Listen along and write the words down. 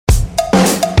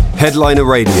Headliner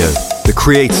Radio, the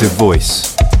creative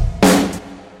voice.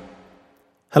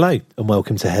 Hello and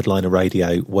welcome to Headliner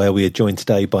Radio, where we are joined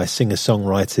today by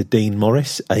singer-songwriter Dean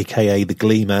Morris, aka The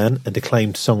Glee Man, and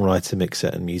acclaimed songwriter, mixer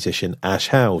and musician Ash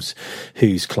Howes,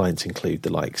 whose clients include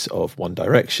the likes of One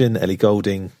Direction, Ellie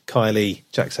Goulding, Kylie,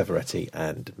 Jack Savoretti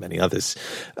and many others.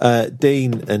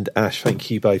 Dean and Ash, thank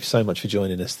you both so much for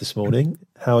joining us this morning.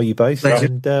 How are you both? Pleasure.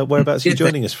 And whereabouts are you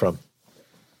joining us from?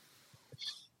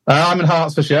 I'm in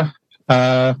Hertfordshire,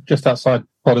 just outside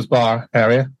Potter's Bar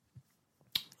area.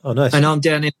 Oh, nice. And I'm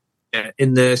down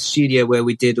in the studio where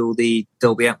we did all the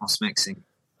Dolby Atmos mixing.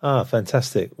 Ah,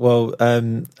 fantastic. Well,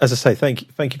 as I say, thank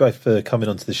you both for coming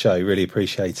onto the show. Really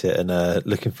appreciate it, and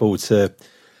looking forward to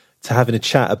having a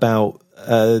chat about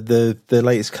the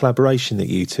latest collaboration that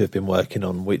you two have been working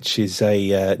on, which is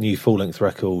a new full-length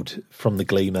record from The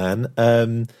Glee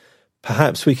Man.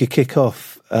 Perhaps we could kick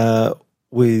off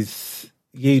with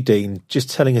you, Dean, just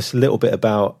telling us a little bit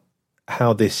about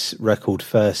how this record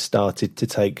first started to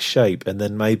take shape, and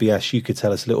then maybe Ash, you could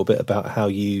tell us a little bit about how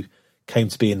you came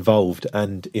to be involved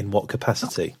and in what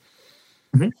capacity.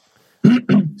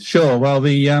 Mm-hmm. Sure. Well,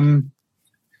 we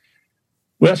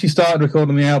actually started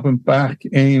recording the album back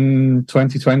in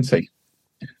 2020,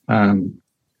 and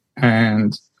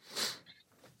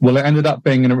well, it ended up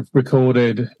being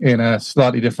recorded in a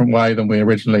slightly different way than we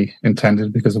originally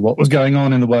intended because of what was going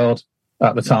on in the world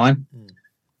at the time.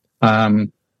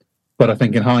 But I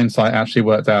think in hindsight, it actually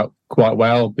worked out quite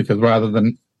well because rather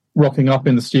than rocking up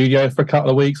in the studio for a couple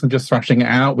of weeks and just thrashing it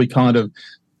out, we kind of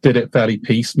did it fairly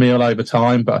piecemeal over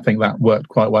time. But I think that worked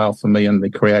quite well for me and the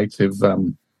creative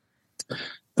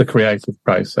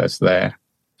process there.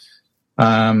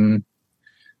 So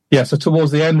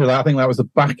towards the end of that, I think that was the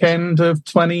back end of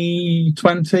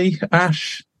 2020,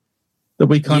 Ash, that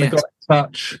we kind of got in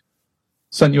touch,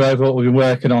 sent you over what we've been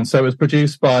working on. So it was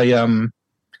produced by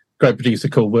great producer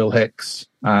called Will Hicks,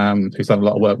 who's done a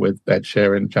lot of work with Ed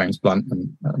Sheeran, James Blunt,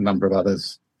 and a number of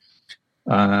others.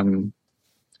 So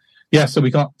we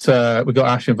got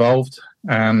Ash involved,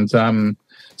 and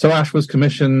so Ash was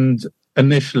commissioned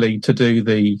initially to do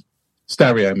the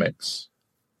stereo mix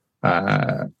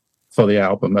for the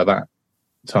album at that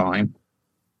time.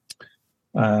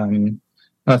 I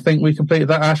think we completed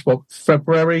that, Ash,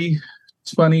 February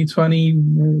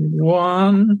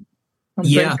 2021?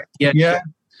 Yeah.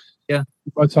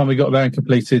 By the time we got there and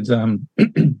completed that.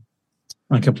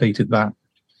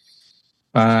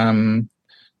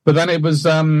 But then it was,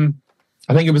 I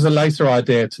think it was a later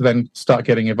idea to then start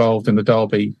getting involved in the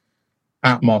Dolby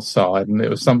Atmos side. And it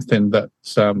was something that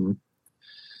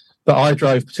I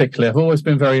drove particularly. I've always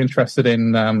been very interested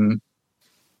in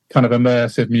kind of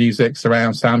immersive music,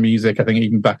 surround sound music. I think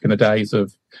even back in the days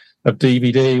of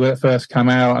DVD when it first came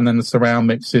out, and then the surround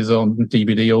mixes on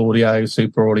DVD audio,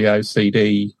 Super Audio,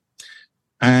 CD.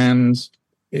 And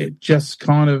it just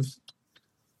kind of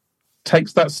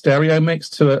takes that stereo mix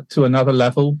to another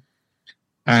level.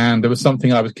 And it was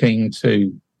something I was keen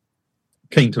to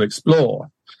explore.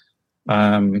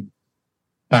 And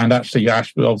actually,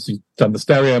 Ash obviously done the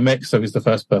stereo mix, so he's the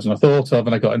first person I thought of.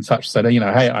 And I got in touch, said, hey,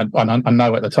 I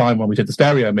know at the time when we did the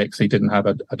stereo mix, he didn't have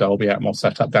a Dolby Atmos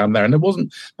setup down there, and there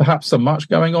wasn't perhaps so much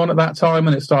going on at that time,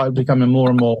 and it started becoming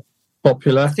more and more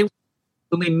popular. I think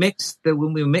when we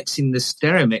were mixing the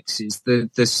stereo mixes, the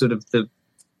sort of the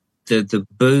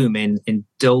boom in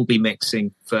Dolby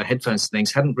mixing for headphones and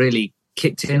things hadn't really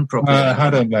kicked in properly.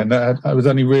 Hadn't then. I was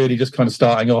only really just kind of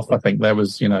starting off. I think there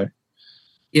was, it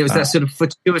was that sort of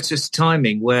fortuitous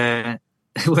timing where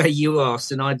you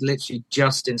asked, and I'd literally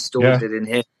just installed it in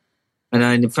here.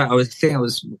 And in fact, I think I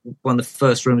was one of the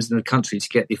first rooms in the country to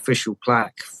get the official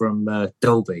plaque from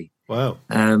Dolby. Wow.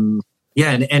 And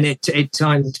it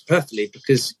timed perfectly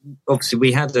because obviously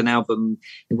we had an album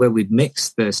where we'd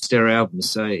mixed the stereo album,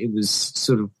 so it was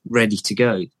sort of ready to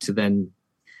go to then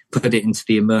put it into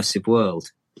the immersive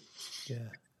world. Yeah,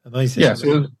 amazing. Yeah,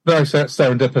 so it was very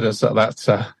serendipitous at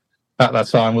that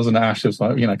time, wasn't it? Ash was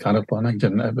like, kind of, well, no, you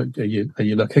didn't know, but are you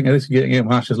looking at this?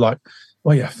 And Ash is like,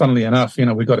 well, yeah, funnily enough,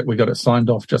 we got it signed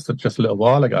off just a little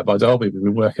while ago by Dolby. We've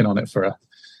been working on it for a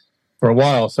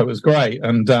while, so it was great.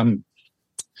 And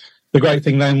the great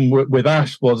thing then with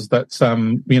Ash was that,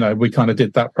 we kind of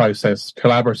did that process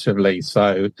collaboratively.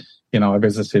 So, I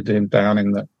visited him down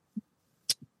in the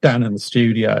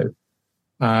studio,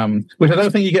 which I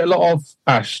don't think you get a lot of,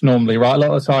 Ash, normally, right? A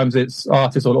lot of times it's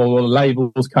artists or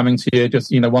labels coming to you,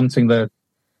 just, wanting that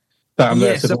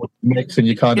mix, and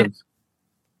you kind of...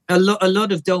 A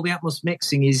lot of Dolby Atmos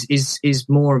mixing is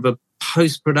more of a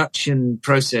post-production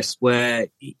process where,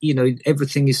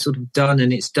 everything is sort of done,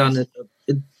 and it's done at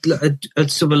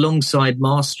sort of alongside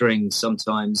mastering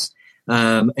sometimes.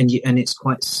 And it's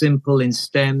quite simple in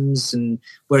stems. And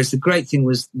whereas the great thing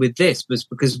was with this was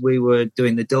because we were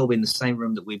doing the Dolby in the same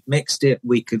room that we've mixed it,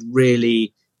 we could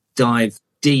really dive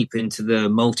deep into the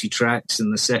multi-tracks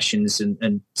and the sessions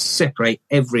and separate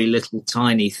every little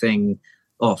tiny thing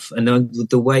off. And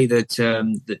the way that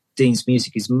that Dean's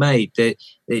music is made, that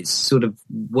it's sort of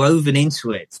woven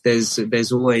into it.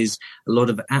 There's always a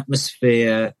lot of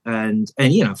atmosphere and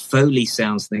Foley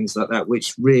sounds, things like that,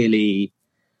 which really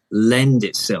lend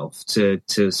itself to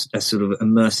a sort of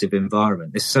immersive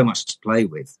environment. There's so much to play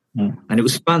with. And it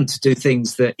was fun to do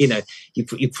things that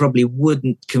you probably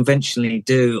wouldn't conventionally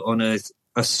do on a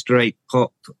straight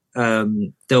pop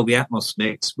Dolby Atmos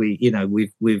mix.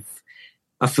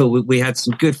 I feel we had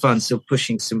some good fun still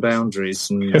pushing some boundaries.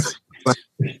 And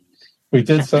we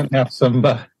did certainly have some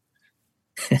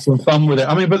fun with it.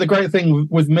 I mean, but the great thing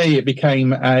with me, it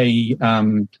became a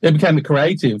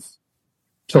creative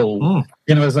tool.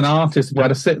 As an artist, we had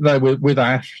to sit there with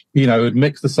Ash, would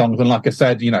mix the songs, and like I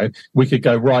said, we could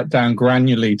go right down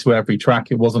granularly to every track.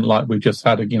 It wasn't like we just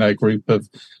had a group of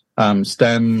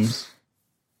stems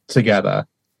together,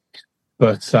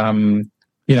 but to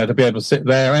be able to sit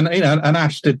there and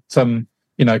Ash did some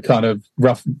kind of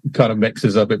rough kind of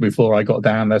mixes of it before I got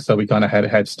down there, so we kind of had a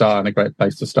head start and a great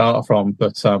place to start from.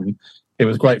 But it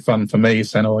was great fun for me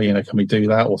saying, can we do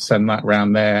that or send that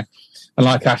around there? And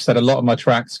like Ash said, a lot of my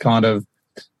tracks kind of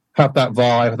have that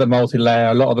vibe, the multi-layer.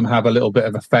 A lot of them have a little bit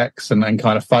of effects and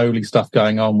kind of Foley stuff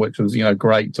going on, which was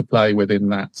great to play with in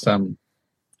that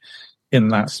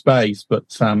space. But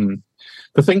to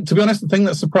be honest, the thing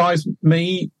that surprised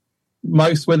me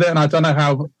most with it, and I don't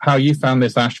know how you found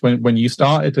this, Ash, when you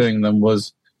started doing them,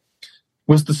 was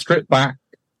the stripped back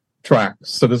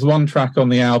tracks. So there's one track on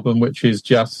the album which is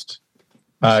just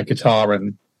guitar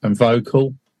and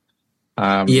vocal.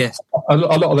 Yes, a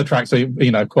lot of the tracks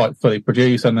are quite fully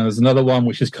produced, and then there's another one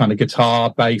which is kind of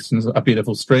guitar, bass, and a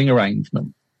beautiful string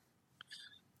arrangement.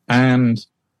 And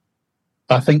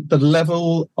I think the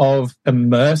level of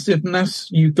immersiveness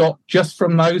you got just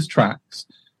from those tracks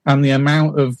and the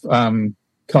amount of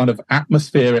kind of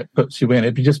atmosphere it puts you in,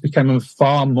 it just became a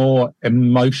far more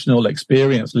emotional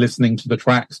experience listening to the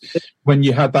tracks when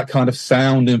you had that kind of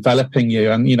sound enveloping you.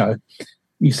 And,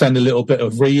 you send a little bit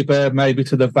of reverb maybe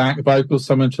to the back vocals,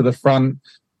 something to the front,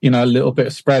 a little bit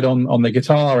of spread on the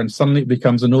guitar, and suddenly it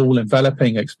becomes an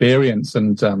all-enveloping experience.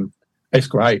 And it's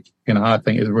great. I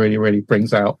think it really, really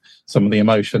brings out some of the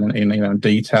emotion and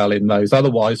detail in those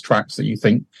otherwise tracks that you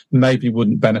think maybe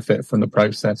wouldn't benefit from the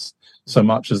process so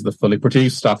much as the fully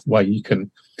produced stuff, where you can,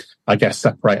 I guess,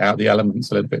 separate out the elements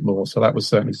a little bit more. So that was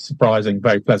certainly surprising,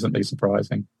 very pleasantly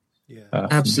surprising. Yeah,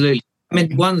 absolutely. I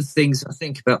mean, one of the things I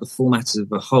think about the format as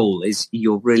a whole is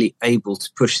you're really able to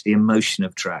push the emotion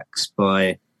of tracks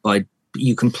by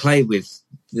you can play with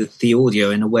the audio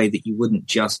in a way that you wouldn't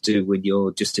just do when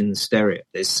you're just in the stereo.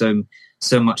 There's so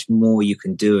much more you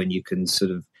can do, and you can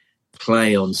sort of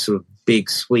play on sort of big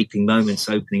sweeping moments,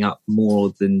 opening up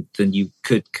more than you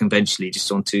could conventionally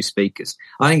just on two speakers.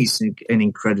 I think it's an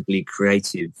incredibly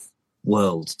creative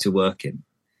world to work in.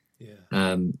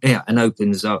 And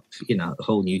opens up,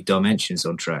 whole new dimensions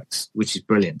on tracks, which is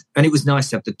brilliant. And it was nice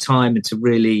to have the time and to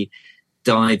really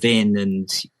dive in and,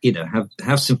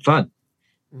 have some fun.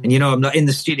 And, I'm not in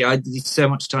the studio. So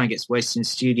much time gets wasted in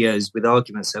studios with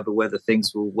arguments over whether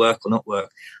things will work or not work.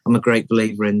 I'm a great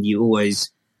believer in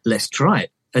let's try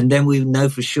it. And then we know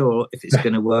for sure if it's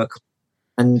going to work.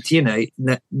 And,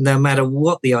 no matter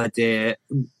what the idea,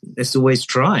 let's always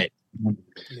try it.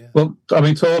 Yeah. Well, I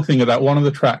mean, talking about one of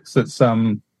the tracks that's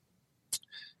out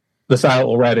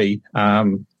already,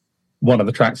 one of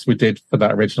the tracks we did for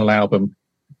that original album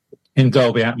in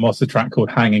Dolby Atmos, a track called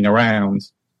Hanging Around.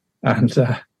 And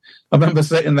I remember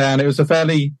sitting there, and it was a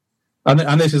fairly,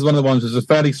 and this is one of the ones, it was a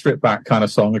fairly stripped back kind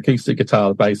of song, acoustic guitar,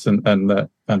 the bass and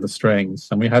the strings.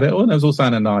 And we had it all, and it was all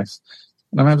sounding nice.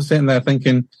 And I remember sitting there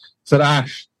thinking, said,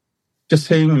 Ash, just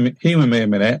humour me a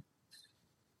minute.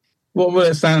 What would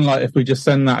it sound like if we just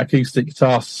send that acoustic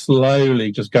guitar slowly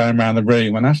just going around the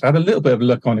room? And Ash had a little bit of a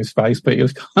look on his face, but he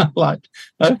was kind of like,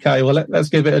 okay, well, let's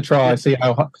give it a try, see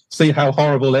how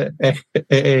horrible it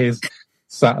is.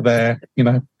 Sat there,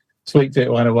 tweaked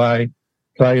it, went away,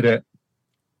 played it.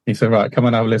 He said, right, come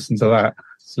on, have a listen to that.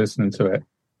 Just listening to it.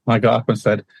 I got up and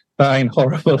said, that ain't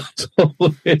horrible at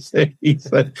all, is it? He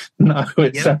said, no,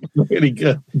 it sounds really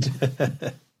good.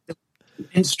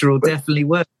 Minstrel definitely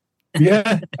worked.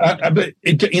 Yeah, but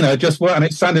it just worked, and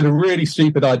it sounded a really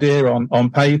stupid idea on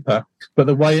paper, but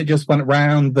the way it just went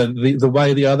round, the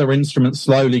way the other instruments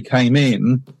slowly came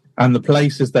in, and the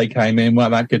places they came in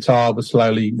where that guitar was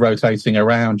slowly rotating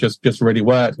around just really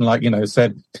worked. And like,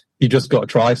 said, you just got to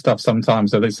try stuff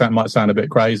sometimes. So this might sound a bit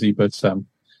crazy, but,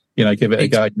 give it a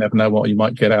go. You never know what you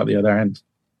might get out the other end.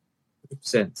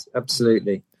 100%,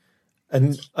 absolutely.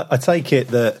 And I take it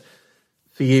that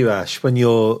for you, Ash, when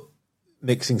you're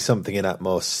mixing something in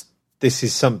Atmos, this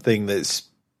is something that's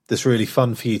really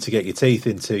fun for you to get your teeth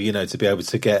into, to be able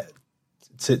to get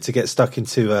stuck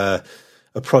into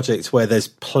a project where there's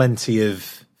plenty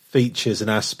of features and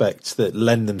aspects that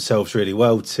lend themselves really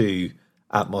well to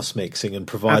Atmos mixing and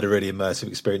provide a really immersive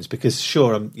experience. Because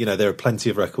sure, there are plenty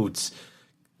of records,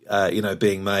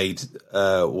 being made,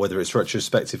 whether it's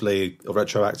retrospectively or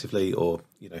retroactively, or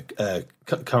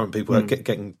current people are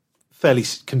getting fairly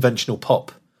conventional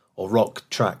pop or rock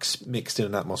tracks mixed in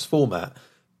an Atmos format.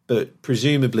 But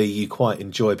presumably, you quite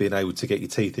enjoy being able to get your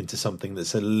teeth into something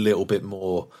that's a little bit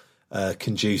more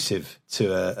conducive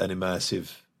to an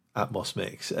immersive Atmos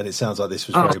mix. And it sounds like this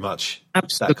was very much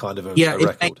that kind of a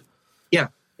record.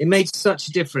 It made such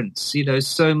a difference,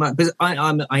 so much. Because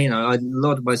a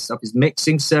lot of my stuff is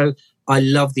mixing, so I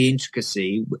love the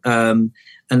intricacy, and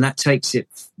that takes it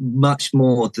much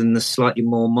more than the slightly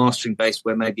more mastering based,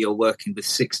 where maybe you're working with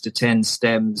 6 to 10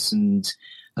 stems, and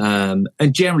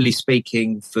generally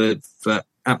speaking, for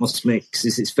Atmos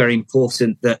mixes, it's very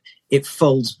important that it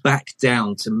folds back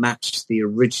down to match the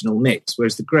original mix.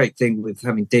 Whereas the great thing with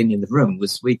having Dean in the room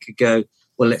was we could go,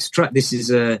 well, let's try. This is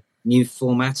a new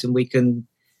format, and we can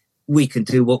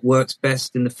do what works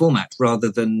best in the format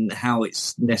rather than how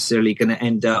it's necessarily going to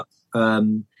end up,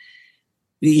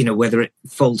 whether it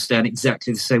folds down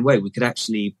exactly the same way. We could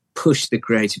actually push the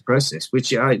creative process,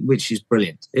 which is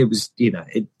brilliant. It was,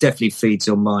 it definitely feeds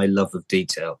on my love of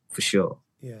detail for sure.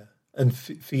 Yeah. And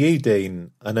for you,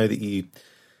 Dean, I know that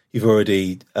you've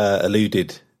already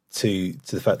alluded to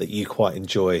the fact that you quite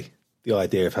enjoy the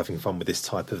idea of having fun with this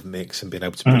type of mix and being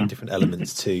able to bring different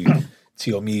elements to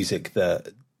your music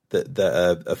that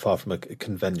are far from a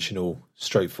conventional,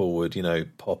 straightforward,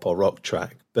 pop or rock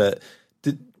track. But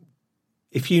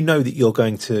if you know that you're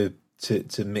going to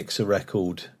mix a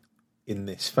record in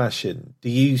this fashion, do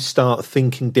you start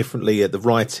thinking differently at the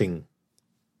writing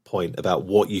point about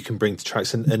what you can bring to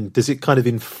tracks, and does it kind of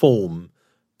inform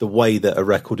the way that a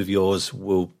record of yours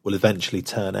will eventually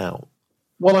turn out?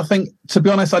 Well, I think, to be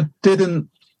honest, I didn't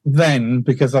then,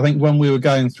 because I think when we were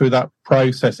going through that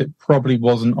process, it probably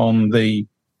wasn't on the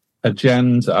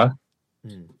agenda.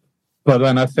 But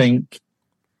then I think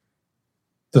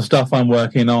the stuff I'm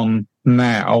working on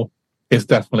now is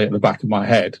definitely at the back of my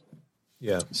head.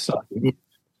 Yeah. So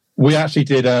we actually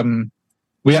did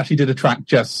a track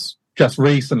just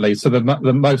recently. So the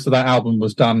most of that album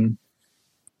was done,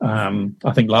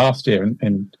 I think last year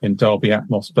in Dolby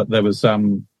Atmos. But there was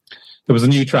a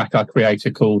new track I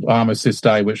created called Armistice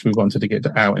Day, which we wanted to get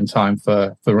out in time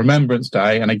for Remembrance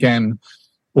Day. And again,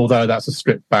 although that's a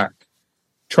stripped back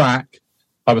track,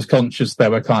 I was conscious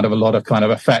there were kind of a lot of kind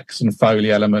of effects and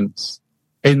Foley elements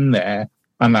in there.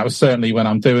 And that was certainly when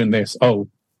I'm doing this,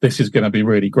 this is going to be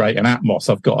really great in Atmos.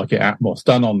 I've got to get Atmos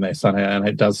done on this. And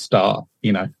it does start,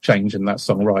 changing that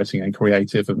songwriting and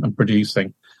creative and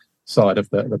producing side of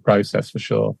the process for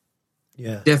sure.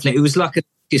 Yeah, definitely. It was like an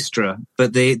orchestra,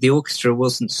 but the orchestra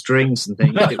wasn't strings and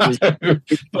things. It was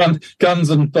guns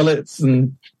and bullets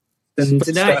and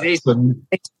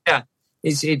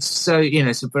it's so,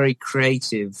 it's a very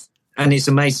creative, and it's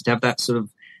amazing to have that sort of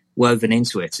woven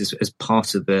into it as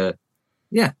part of the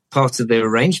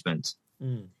arrangement.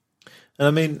 And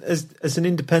I mean, as an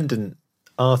independent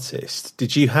artist,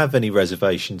 did you have any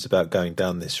reservations about going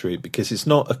down this route? Because it's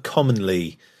not a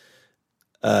commonly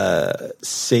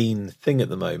seen thing at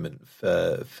the moment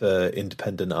for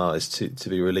independent artists to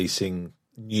be releasing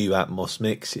new Atmos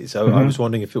mixes. I was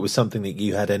wondering if it was something that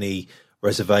you had any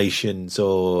reservations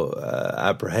or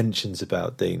apprehensions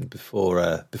about, Dean,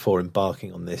 before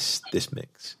embarking on this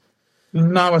mix.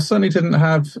 No, I certainly didn't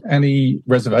have any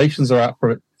reservations or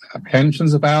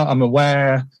apprehensions about. I'm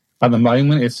aware at the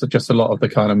moment it's just a lot of the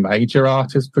kind of major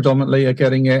artists predominantly are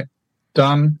getting it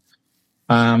done.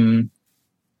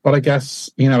 But I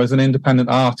guess, as an independent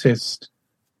artist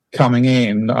coming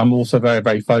in, I'm also very,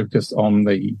 very focused on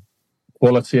the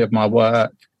quality of my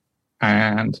work.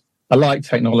 And I like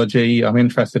technology. I'm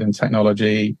interested in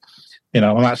technology.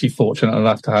 I'm actually fortunate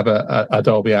enough to have a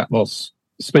Dolby Atmos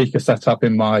speaker set up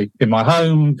in my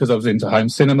home because I was into home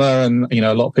cinema, and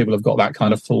a lot of people have got that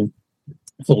kind of full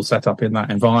setup in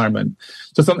that environment.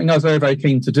 So something I was very, very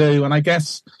keen to do. And I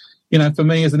guess, for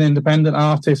me as an independent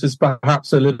artist, is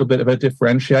perhaps a little bit of a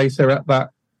differentiator at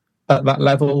that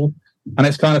level. And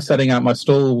it's kind of setting out my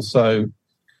stall. So,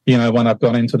 when I've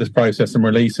gone into this process and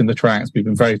releasing the tracks, we've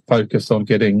been very focused on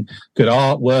getting good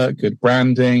artwork, good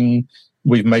branding.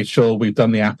 We've made sure we've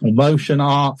done the Apple Motion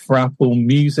art for Apple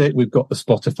Music. We've got the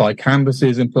Spotify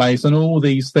canvases in place and all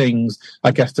these things,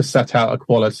 I guess, to set out a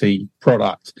quality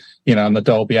product, and the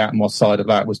Dolby Atmos side of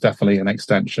that was definitely an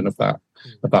extension of that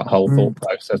whole thought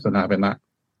process and having that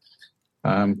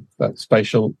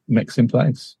spatial mix in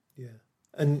place. Yeah.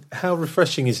 And how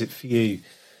refreshing is it for you,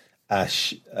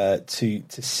 Ash, to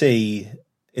see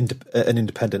an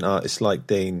independent artist like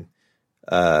Dean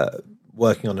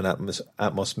working on an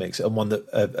Atmos mix, and one that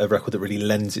a record that really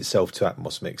lends itself to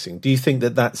Atmos mixing? Do you think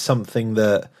that that's something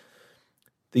that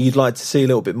you'd like to see a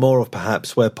little bit more of,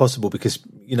 perhaps, where possible? Because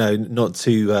not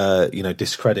to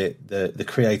discredit the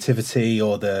creativity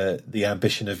or the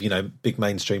ambition of big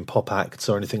mainstream pop acts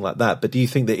or anything like that, but do you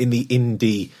think that in the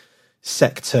indie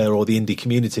sector or the indie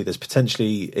community, there's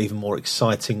potentially even more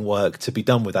exciting work to be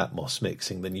done with Atmos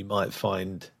mixing than you might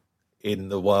find in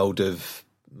the world of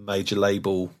major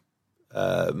label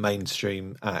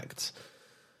mainstream acts?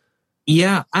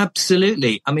 Yeah,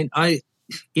 absolutely. I mean,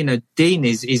 Dean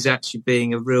is actually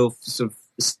being a real sort of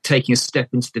taking a step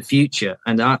into the future,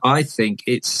 and I think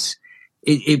it's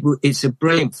a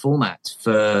brilliant format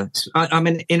for. I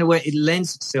mean, in a way, it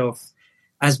lends itself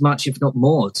as much, if not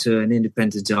more, to an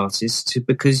independent artist,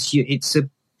 because it's a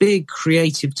big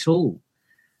creative tool.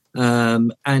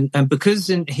 And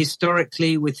because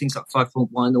historically with things like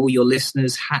 5.1, all your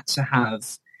listeners had to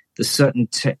have the certain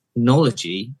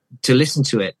technology to listen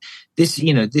to it.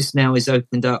 This now is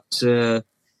opened up to,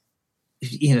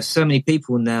 so many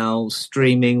people now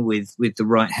streaming with the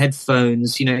right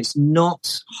headphones. It's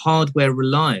not hardware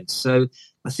reliant. So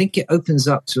I think it opens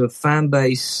up to a fan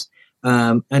base.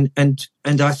 And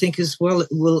I think as well, it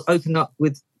will open up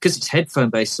because it's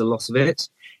headphone based, a lot of it.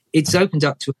 It's opened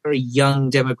up to a very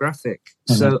young demographic.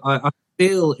 Mm-hmm. So I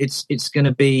feel it's going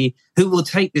to be who will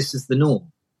take this as the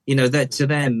norm. That to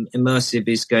them, immersive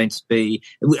is going to be,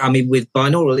 I mean, with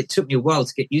binaural, it took me a while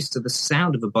to get used to the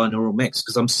sound of a binaural mix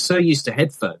because I'm so used to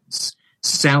headphones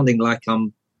sounding like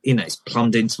I'm, it's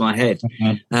plumbed into my head.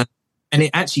 Mm-hmm. And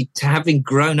it actually, to having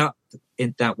grown up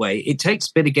in that way, it takes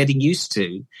a bit of getting used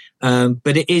to.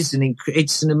 But it is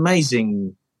it's an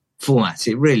amazing format.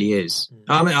 It really is.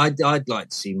 I mean, I'd like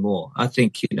to see more. I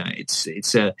think,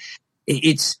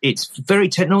 it's very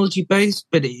technology based,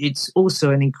 but it's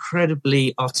also an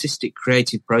incredibly artistic,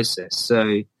 creative process.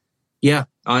 So, yeah,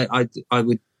 I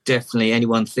would definitely,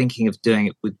 anyone thinking of doing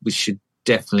it, we should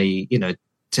definitely,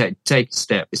 take a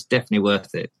step. It's definitely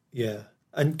worth it. Yeah.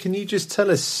 And can you just tell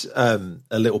us a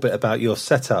little bit about your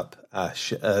setup, Ash?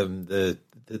 The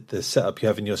setup you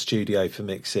have in your studio for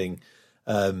mixing,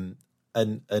 and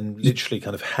literally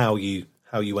kind of how you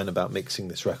went about mixing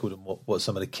this record, and what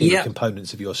some of the key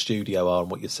components of your studio are,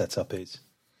 and what your setup is.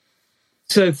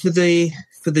 So for the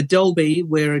Dolby,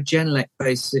 we're a Genelec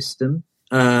based system,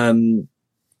 and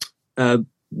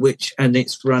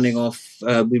it's running off.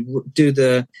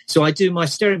 So I do my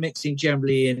stereo mixing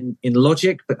generally in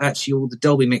Logic, but actually all the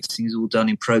Dolby mixing is all done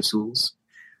in Pro Tools,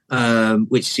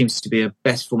 which seems to be a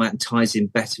best format and ties in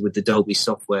better with the Dolby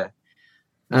software.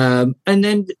 And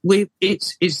then we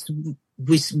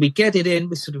get it in,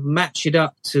 we sort of match it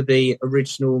up to the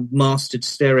original mastered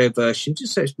stereo version,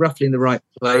 just so it's roughly in the right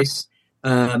place.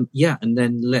 And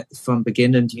then let the fun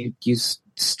begin, and you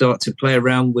start to play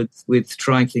around with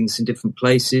trying things in different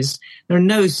places. There are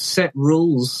no set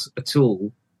rules at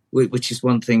all, which is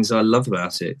one of the things I love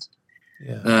about it.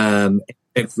 Yeah.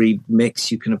 Every mix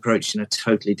you can approach in a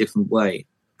totally different way.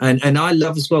 And I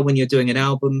love as well when you're doing an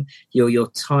album, you're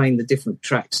tying the different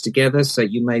tracks together. So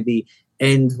you maybe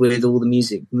end with all the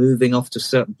music moving off to a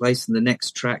certain place, and the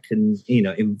next track can,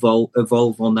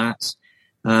 evolve on that.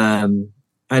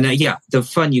 The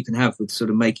fun you can have with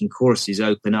sort of making choruses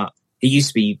open up. It used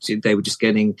to be they were just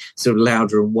getting sort of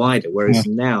louder and wider, whereas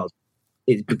now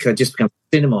it just becomes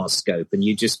cinema scope, and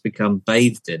you just become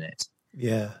bathed in it.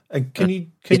 Yeah. And can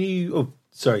you? Oh,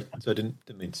 sorry, I didn't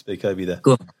mean to speak over you there.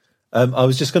 Go on. I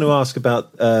was just going to ask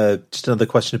about just another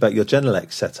question about your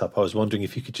Genelec setup. I was wondering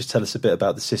if you could just tell us a bit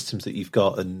about the systems that you've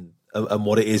got and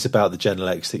what it is about the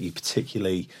Genelecs that you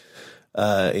particularly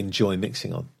enjoy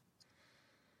mixing on.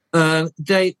 We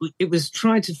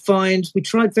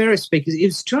tried various speakers. It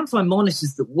was trying to find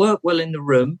monitors that work well in the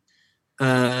room.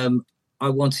 I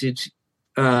wanted.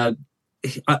 I've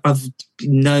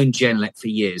known Genelec for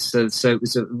years, so it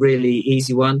was a really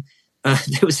easy one.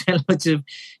 There was an element of,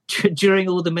 during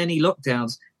all the many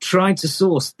lockdowns, trying to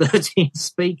source 13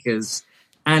 speakers.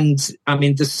 And I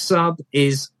mean, the sub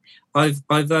is, I've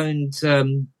owned,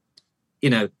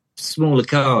 smaller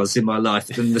cars in my life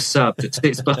than the sub that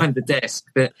sits behind the desk.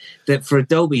 That for a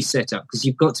Dolby setup, because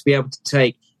you've got to be able to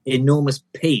take enormous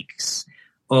peaks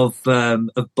of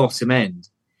bottom end.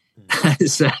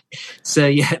 so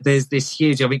yeah, there's this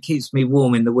huge. I mean, it keeps me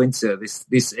warm in the winter.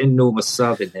 This enormous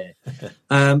sub in here.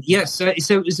 So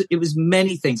it was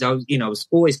many things. I was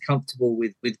always comfortable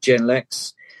with Gen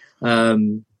Lex,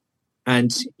 and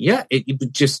yeah,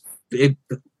 it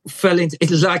fell into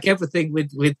it, like everything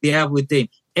with the album with Dean.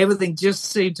 Everything just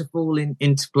seemed to fall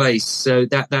into place. So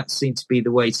that seemed to be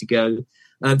the way to go.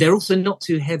 They're also not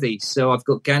too heavy, so I've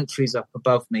got gantries up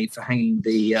above me for hanging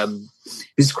the.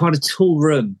 It's quite a tall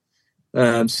room,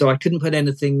 so I couldn't put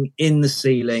anything in the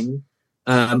ceiling,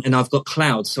 and I've got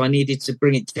clouds, so I needed to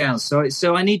bring it down.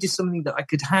 So I needed something that I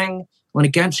could hang on a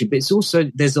gantry, but it's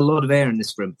also there's a lot of air in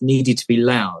this room. It needed to be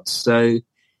loud, so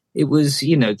it was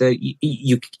you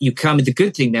come. The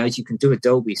good thing now is you can do a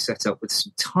Dolby setup with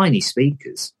some tiny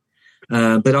speakers,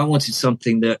 but I wanted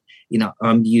something that.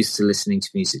 I'm used to listening to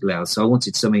music loud, so I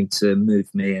wanted something to move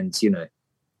me and,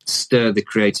 stir the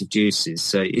creative juices.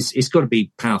 So it's got to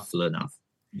be powerful enough.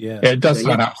 Yeah, it does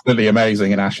sound absolutely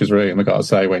amazing in Ash's room. I got to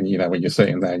say, when you're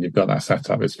sitting there and you've got that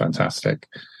setup, it's fantastic.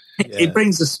 It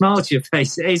brings a smile to your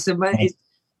face. It's amazing.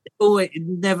 It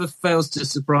never fails to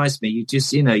surprise me. You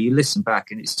just, you listen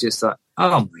back and it's just like,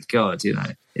 oh my God,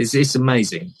 it's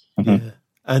amazing. Mm-hmm. Yeah.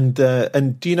 And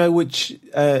do you know which?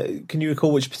 Can you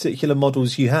recall which particular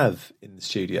models you have in the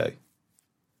studio?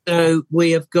 So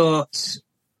we have got.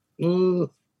 I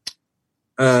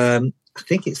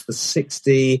think it's the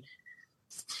 60.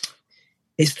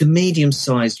 It's the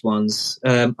medium-sized ones.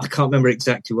 I can't remember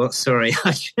exactly what. Sorry.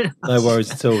 No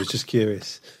worries at all. I was just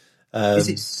curious. Is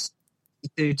it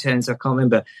 210s? I can't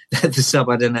remember. The sub,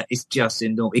 I don't know. It's just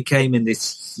enormous. It came in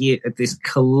this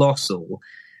colossal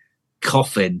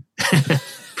coffin.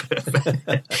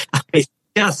 It's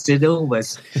just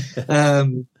enormous.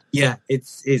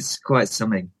 It's quite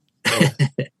something.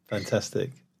 Fantastic.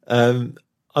 I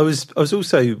was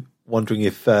also wondering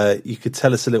if you could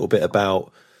tell us a little bit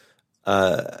about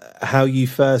how you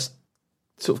first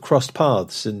sort of crossed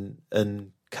paths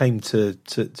and came to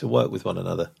work with one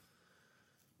another.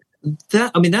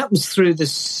 That was through the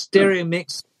stereo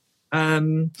mix,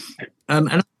 and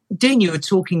Dean, you were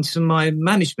talking to my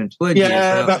management, weren't you?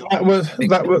 Yeah,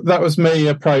 that was me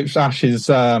approached Ash's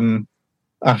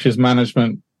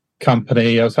management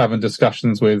company. I was having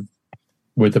discussions with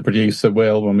the producer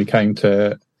Will when we came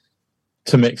to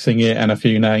mixing it, and a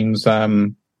few names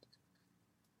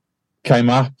came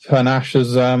up, and Ash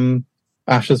is one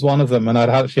of them. And I'd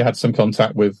actually had some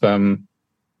contact with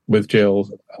Jill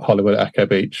Hollywood at Echo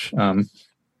Beach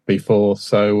before,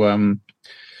 so.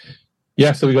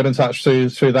 So we got in touch through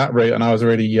that route, and I was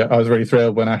really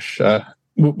thrilled when Ash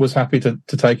was happy to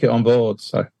take it on board.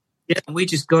 So yeah, we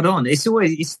just got on. It's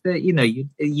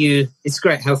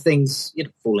great how things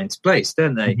fall into place,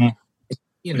 don't they?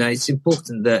 Mm-hmm. It's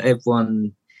important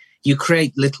that you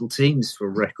create little teams for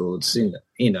records, and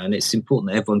it's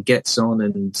important that everyone gets on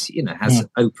and has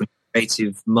an open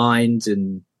creative mind.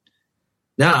 And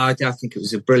I think it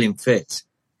was a brilliant fit.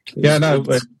 It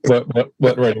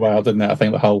worked really well, didn't it? I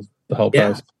think the whole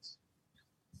process.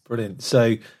 Brilliant.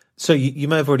 So you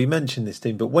may have already mentioned this,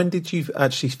 Dean, but when did you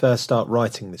actually first start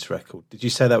writing this record? Did you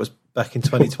say that was back in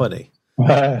 2020?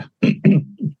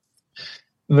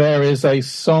 There is a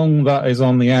song that is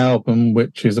on the album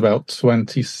which is about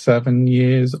 27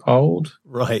 years old.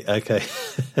 Right, okay.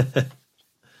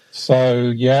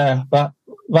 So yeah, that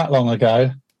long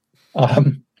ago.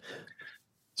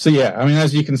 So yeah,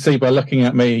 as you can see by looking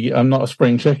at me, I'm not a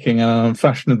spring chicken, and I'm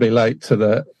fashionably late to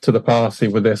the party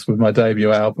with my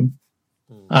debut album.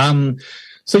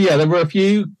 So yeah, there were a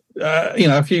few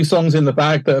songs in the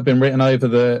bag that have been written over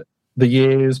the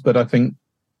years, but I think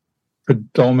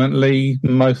predominantly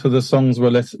most of the songs were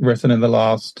written in the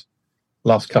last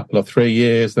couple of 3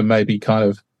 years. There may be kind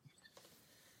of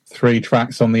 3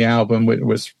 tracks on the album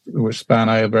which span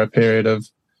over a period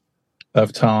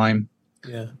of time.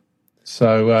 Yeah.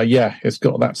 So it's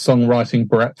got that songwriting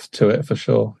breadth to it for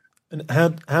sure. And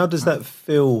how does that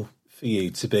feel for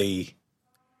you to be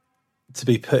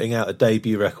putting out a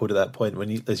debut record at that point when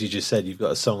you, as you just said, you've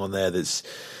got a song on there that's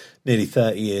nearly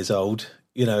 30 years old?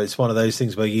 It's one of those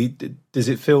things where does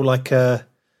it feel like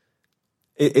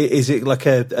is it like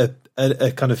a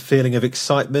kind of feeling of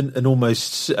excitement and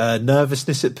almost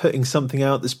nervousness at putting something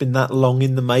out that's been that long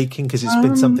in the making, because it's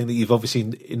been something that you've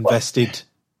obviously invested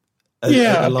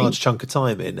a large chunk of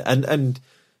time in, and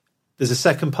there's a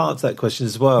second part to that question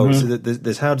as well. Mm-hmm. So that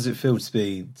there's how does it feel to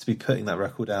be putting that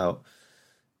record out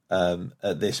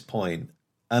at this point,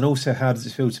 and also how does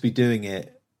it feel to be doing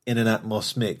it in an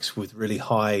Atmos mix with really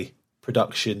high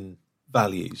production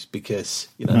values, because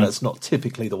that's not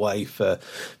typically the way for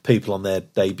people on their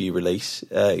debut release.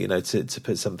 To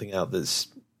put something out that's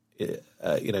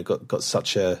got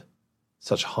such a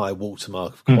high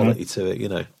watermark of quality to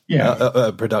it. At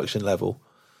a production level.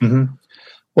 Mm-hmm.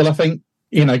 Well, I think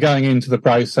going into the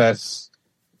process,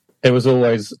 it was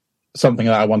always something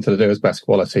that I wanted to do as best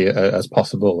quality as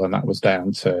possible, and that was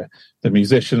down to the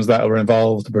musicians that were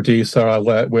involved, the producer I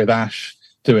worked with, Ash,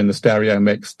 doing the stereo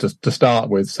mix to start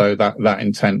with. So that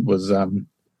intent was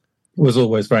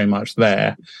always very much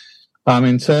there.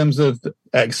 In terms of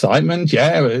excitement,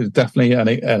 it was definitely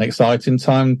an exciting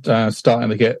time, starting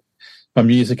to get my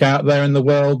music out there in the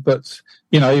world. But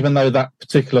even though that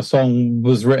particular song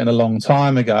was written a long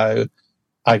time ago,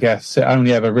 I guess it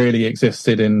only ever really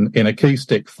existed in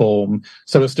acoustic form,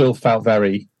 so it still felt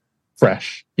very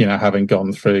fresh, having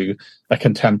gone through a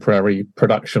contemporary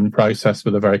production process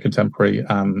with a very contemporary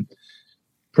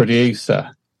producer.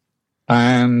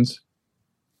 And,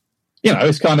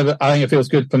 it's kind of, I think it feels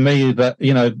good for me that,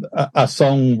 a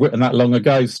song written that long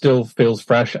ago still feels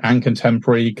fresh and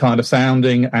contemporary kind of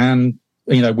sounding, and,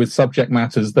 with subject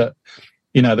matters that,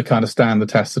 that kind of stand the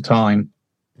test of time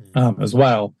as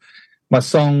well. My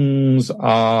songs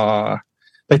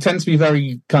they tend to be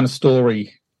very kind of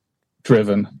story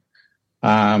driven.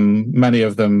 Many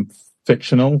of them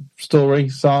fictional story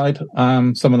side.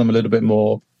 Some of them a little bit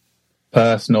more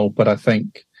personal, but I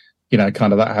think,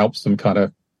 kind of that helps them kind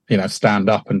of, stand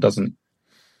up and doesn't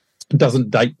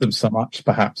date them so much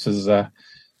perhaps as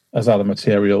other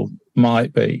material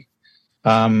might be.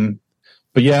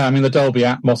 But yeah, the Dolby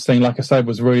Atmos thing, like I said,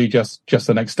 was really just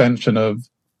an extension of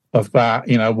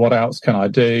that. What else can I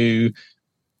do?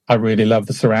 I really love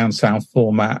the surround sound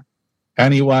format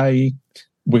anyway.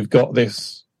 We've got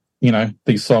this,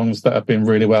 these songs that have been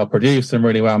really well produced and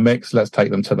really well mixed. Let's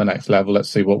take them to the next level. Let's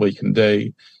see what we can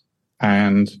do.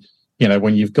 And,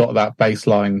 when you've got that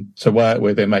baseline to work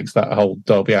with, it makes that whole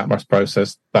Dolby Atmos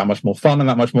process that much more fun and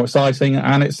that much more exciting.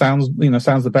 And it sounds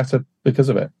the better because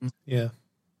of it. Yeah.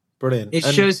 Brilliant. It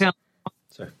shows how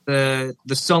the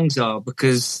songs are,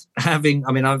 because having,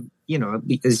 I've,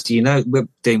 as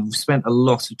we've spent a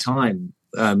lot of time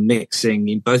mixing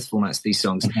in both formats these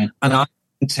songs, and I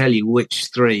can tell you which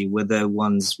three were the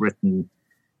ones written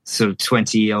sort of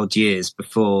 20 odd years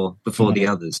before the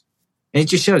others. And it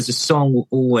just shows a song will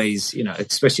always,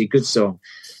 especially a good song,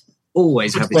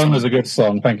 always have its song was a good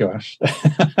song. Thank you, Ash.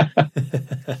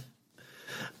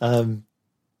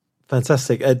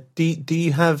 Fantastic. Do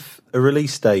you have a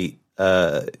release date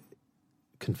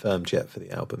confirmed yet for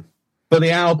the album? For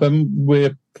the album,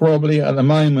 we're probably at the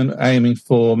moment aiming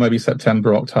for maybe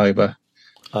September, October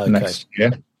next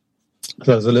year.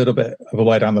 So there's a little bit of a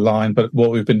way down the line, but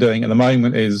what we've been doing at the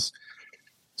moment is,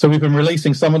 so we've been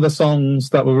releasing some of the songs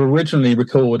that were originally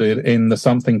recorded in the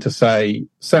Something to Say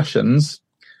sessions,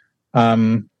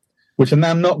 which are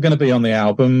now not going to be on the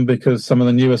album, because some of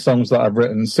the newer songs that I've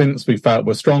written since we felt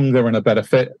were stronger and a better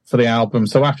fit for the album.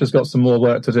 So Ash has got some more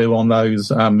work to do on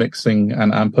those, mixing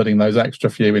and putting those extra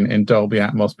few in Dolby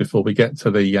Atmos before we get to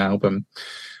the album.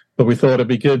 But we thought it'd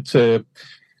be good to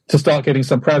start getting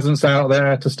some presence out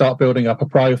there, to start building up a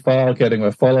profile, getting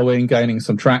a following, gaining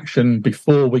some traction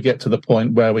before we get to the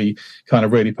point where we kind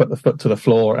of really put the foot to the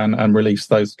floor and release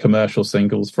those commercial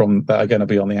singles that are going to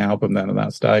be on the album then at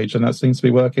that stage. And that seems to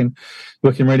be working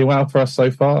really well for us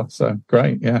so far. So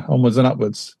great. Yeah. Onwards and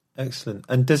upwards. Excellent.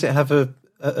 And does it have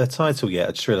a title yet?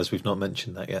 I just realised we've not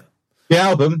mentioned that yet. The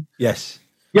album? Yes.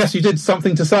 Yes, you did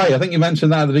Something to Say. I think you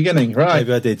mentioned that at the beginning, right?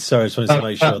 Maybe I did. Sorry, I just wanted to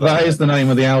make sure. That is the name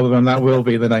of the album, and that will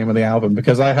be the name of the album,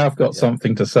 because I have got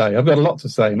something to say. I've got a lot to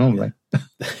say normally.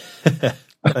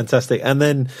 Fantastic. And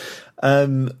then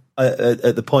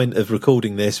at the point of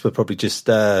recording this, we're probably just,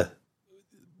 this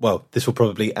will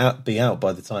probably be out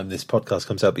by the time this podcast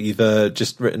comes out, but you've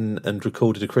just written and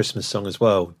recorded a Christmas song as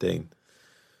well, Dean.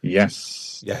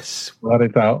 Yes. Got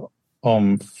it out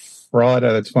on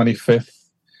Friday the 25th.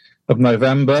 Of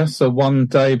November, so 1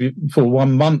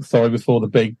 month before the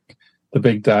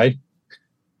big day.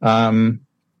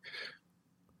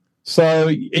 So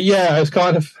yeah,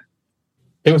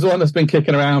 it was one that's been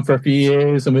kicking around for a few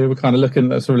years, and we were kind of looking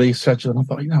at this release schedule, and I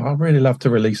thought, I'd really love to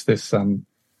release this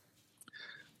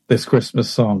this Christmas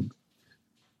song.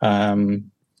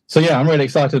 So yeah, I'm really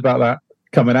excited about that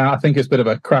coming out. I think it's a bit of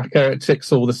a cracker. It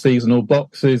ticks all the seasonal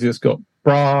boxes. It's got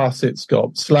brass, it's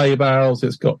got sleigh bells,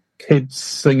 it's got kids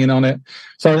singing on it.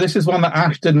 So this is one that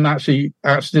Ash didn't actually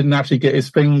get his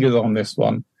fingers on this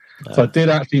one. So I did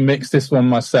actually mix this one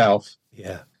myself.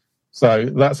 Yeah. So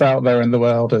that's out there in the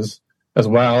world as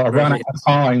well. I ran out of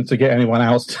time to get anyone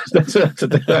else to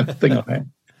do anything on it.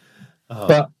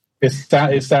 but it's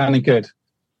sounding good.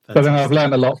 Fantastic. But then I've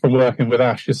learned a lot from working with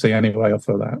Ash, you see, anyway, off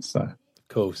of that. So, of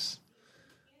course,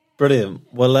 brilliant.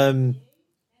 Well, I mean,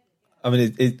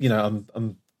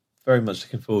 I'm very much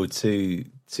looking forward to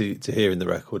hearing the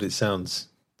record. It sounds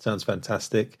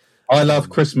fantastic. I love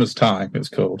Christmas Time. It's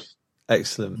called.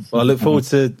 Excellent. Well, I look forward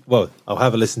to. Well, I'll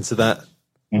have a listen to that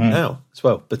now as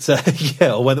well. But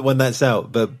when that's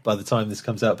out. But by the time this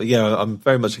comes out, I'm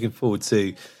very much looking forward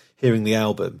to hearing the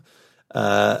album.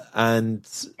 And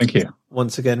thank you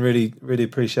once again. Really, really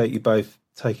appreciate you both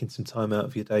taking some time out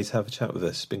of your day to have a chat with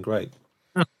us. It's been great.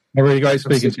 Really great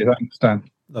speaking to you. Thanks, Dan.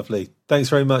 Lovely. Thanks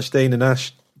very much, Dean and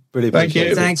Ash. Really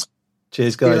appreciate it. Thanks.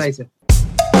 Cheers, guys. See you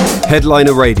later.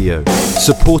 Headliner Radio,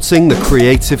 supporting the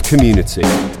creative community.